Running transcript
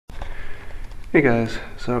Hey guys,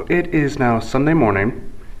 so it is now Sunday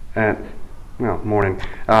morning at, morning,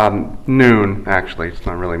 noon actually, it's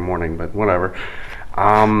not really morning, but whatever.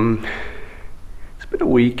 It's been a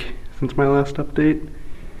week since my last update.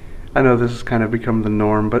 I know this has kind of become the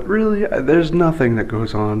norm, but really, there's nothing that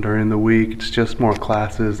goes on during the week. It's just more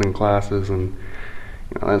classes and classes, and,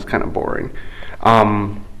 that's kind of boring.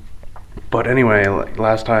 But anyway,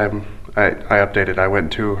 last time I updated, I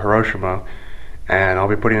went to Hiroshima, and I'll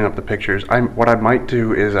be putting up the pictures. What I might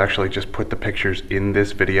do is actually just put the pictures in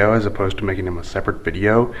this video as opposed to making them a separate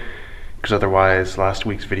video, because otherwise last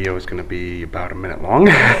week's video is going to be about a minute long.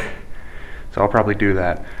 So I'll probably do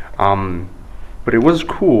that. But it was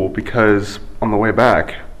cool because on the way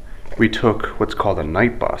back we took what's called a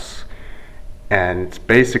night bus, and it's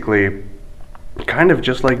basically kind of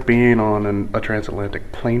just like being on a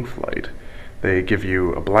transatlantic plane flight. They give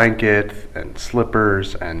you a blanket and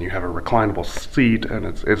slippers, and you have a reclinable seat, and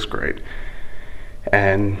it's great.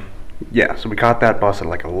 And yeah, so we caught that bus at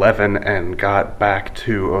like 11 and got back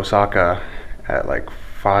to Osaka at like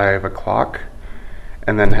 5 o'clock,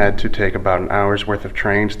 and then had to take about an hour's worth of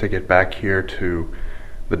trains to get back here to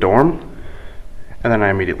the dorm. And then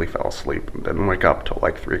I immediately fell asleep and didn't wake up till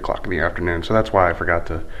like 3 o'clock in the afternoon, so that's why I forgot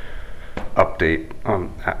to update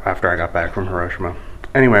after I got back from Hiroshima.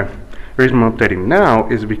 Anyway, the reason I'm updating now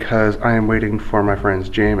is because I am waiting for my friends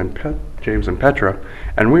James and Petra,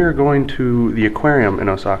 and we are going to the aquarium in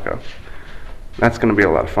Osaka. That's going to be a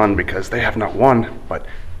lot of fun because they have not one, but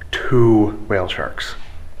 2 whale sharks.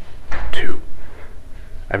 2.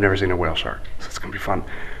 I've never seen a whale shark, so it's going to be fun.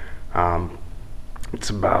 It's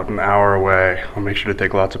about an hour away. I'll make sure to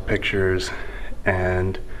take lots of pictures.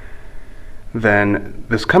 And then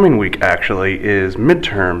this coming week actually is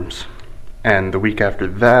midterms, and the week after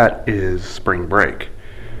that is spring break.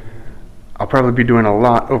 I'll probably be doing a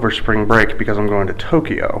lot over spring break because I'm going to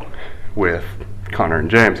Tokyo with Connor and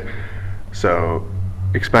James. So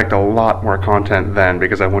expect a lot more content then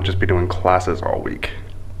because I won't just be doing classes all week.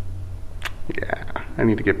 Yeah, I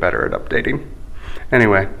need to get better at updating.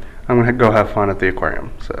 Anyway, I'm going to go have fun at the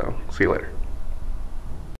aquarium, so see you later.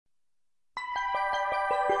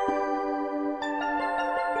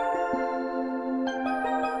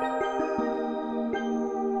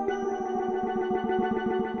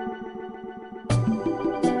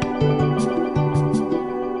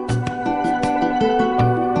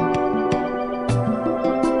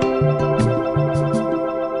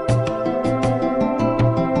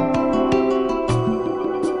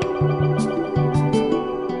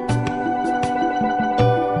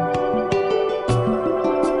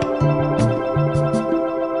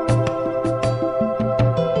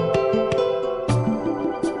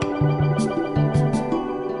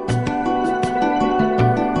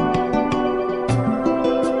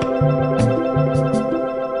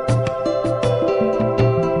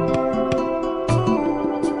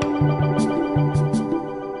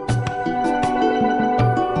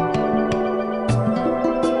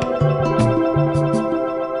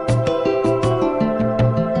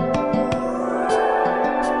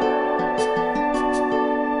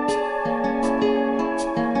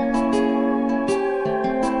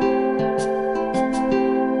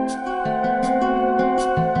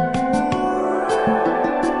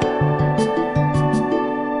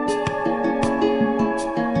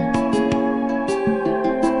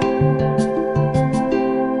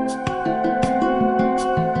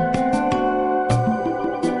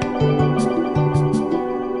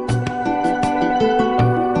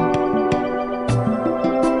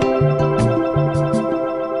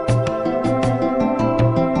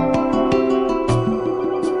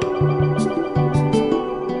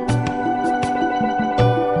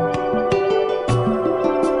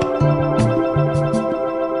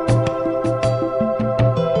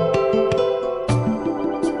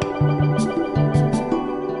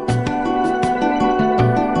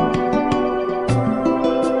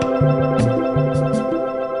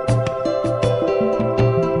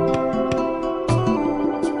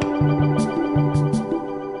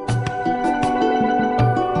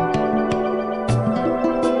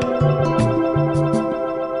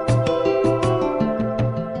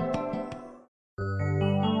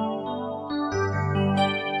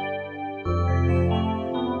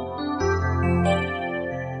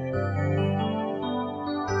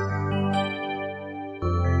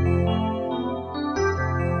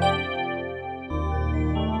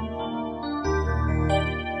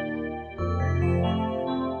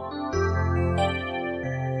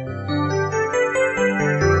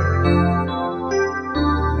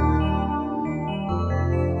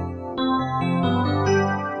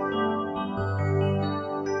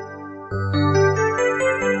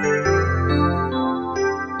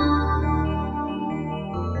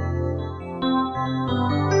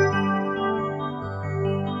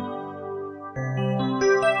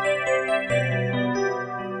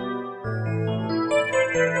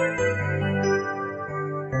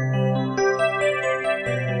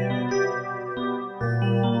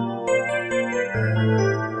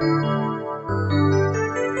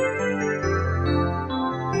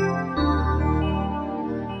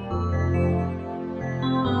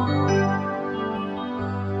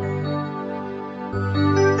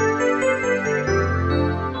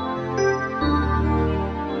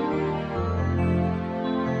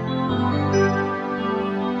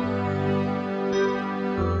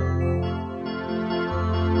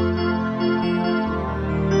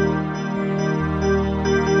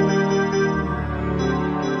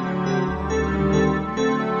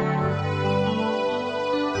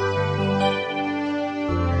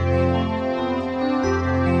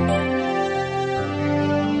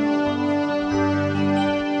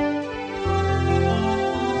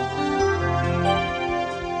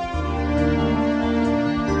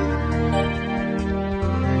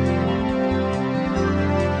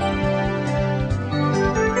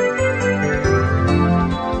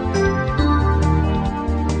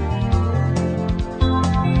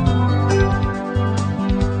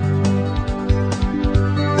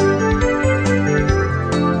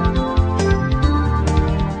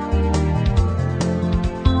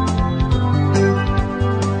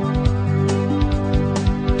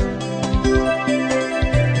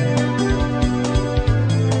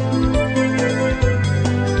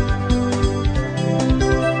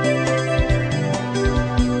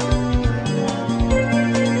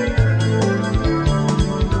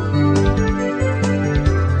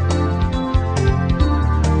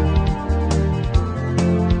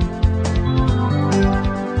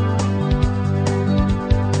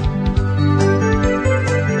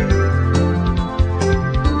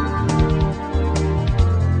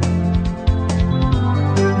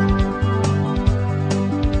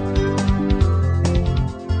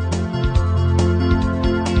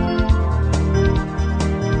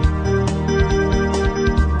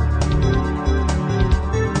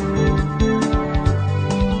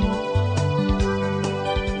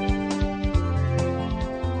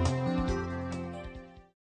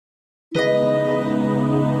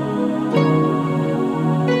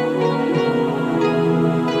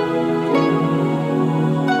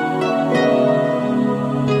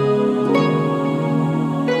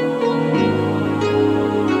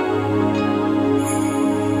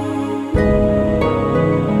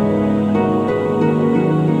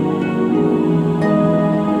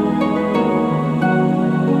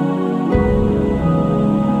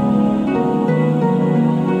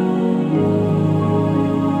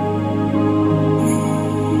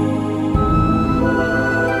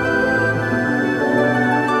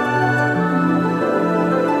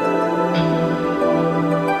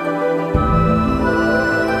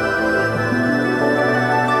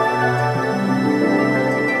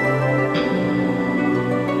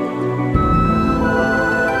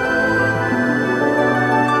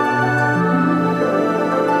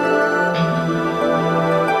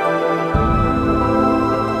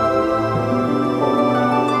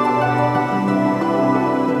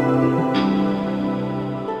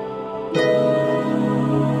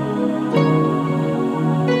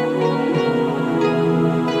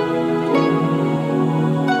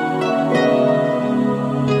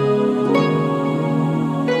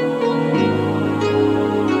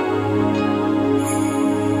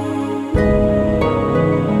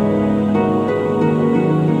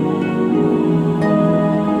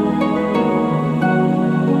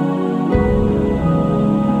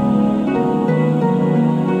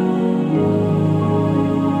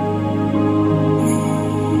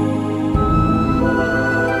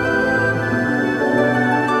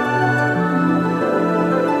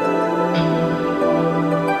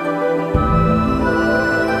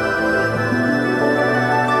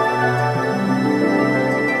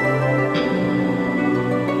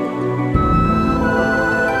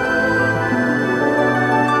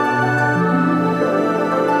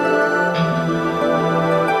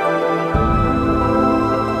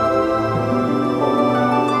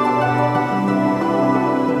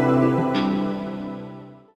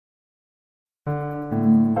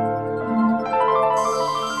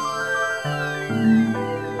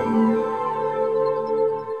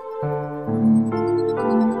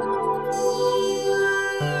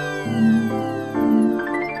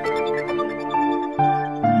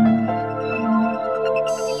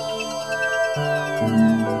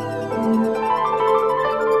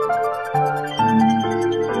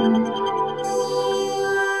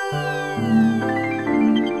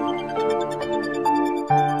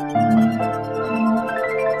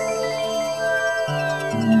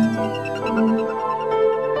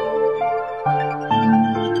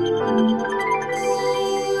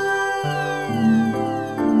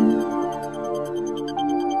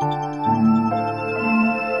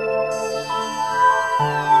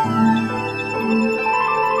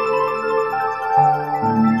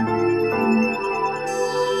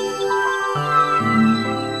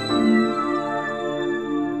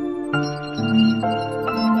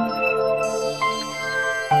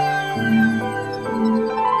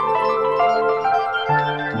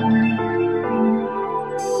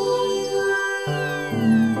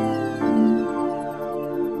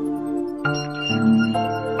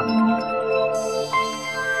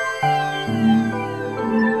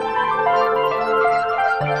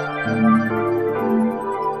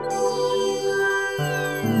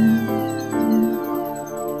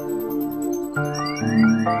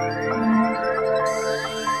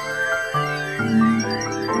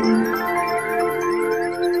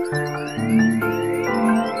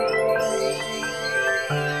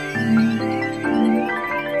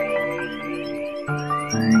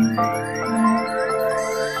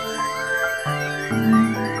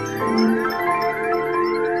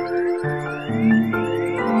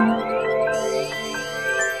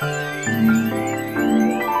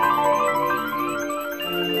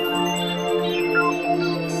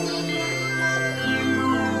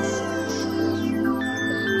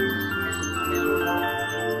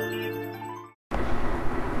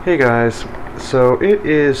 Hey guys, so it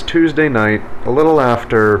is Tuesday night, a little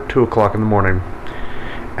after 2 o'clock in the morning,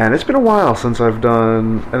 and it's been a while since I've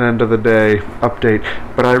done an end of the day update,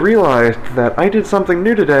 but I realized that I did something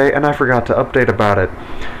new today and I forgot to update about it.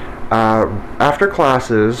 After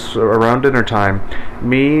classes, around dinner time,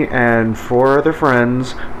 me and 4 other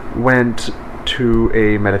friends went to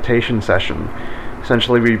a meditation session.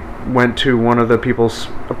 Essentially, we went to one of the people's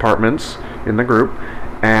apartments in the group,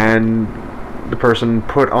 and the person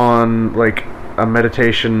put on like a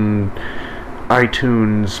meditation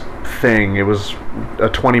iTunes thing. It was a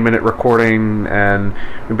 20-minute recording, and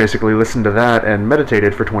we basically listened to that and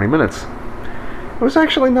meditated for 20 minutes. It was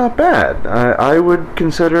actually not bad. I would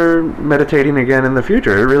consider meditating again in the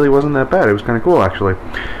future. It really wasn't that bad. It was kind of cool, actually.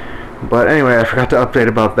 But anyway, I forgot to update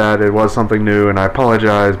about that. It was something new, and I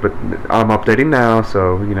apologize, but I'm updating now,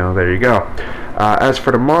 so, you know, there you go. As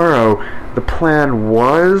for tomorrow, the plan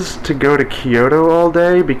was to go to Kyoto all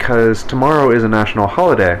day because tomorrow is a national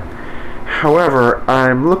holiday. However,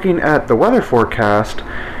 I'm looking at the weather forecast,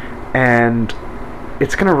 and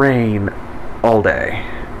it's going to rain all day.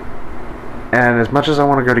 And as much as I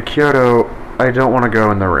want to go to Kyoto, I don't want to go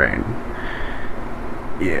in the rain.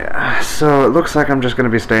 Yeah, so it looks like I'm just going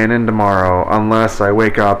to be staying in tomorrow, unless I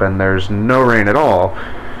wake up and there's no rain at all,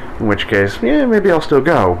 in which case, yeah, maybe I'll still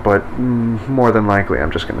go, but more than likely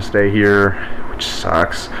I'm just going to stay here, which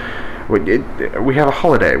sucks. We have a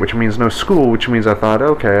holiday, which means no school, which means I thought,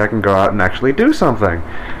 okay, I can go out and actually do something.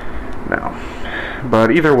 No.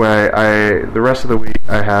 But either way, the rest of the week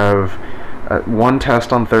I have one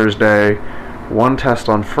test on Thursday, one test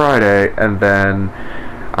on Friday, and then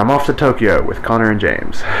I'm off to Tokyo with Connor and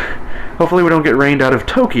James. Hopefully we don't get rained out of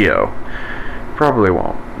Tokyo. Probably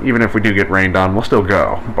won't. Even if we do get rained on, we'll still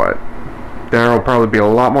go. But there will probably be a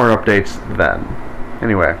lot more updates then.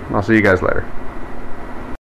 Anyway, I'll see you guys later.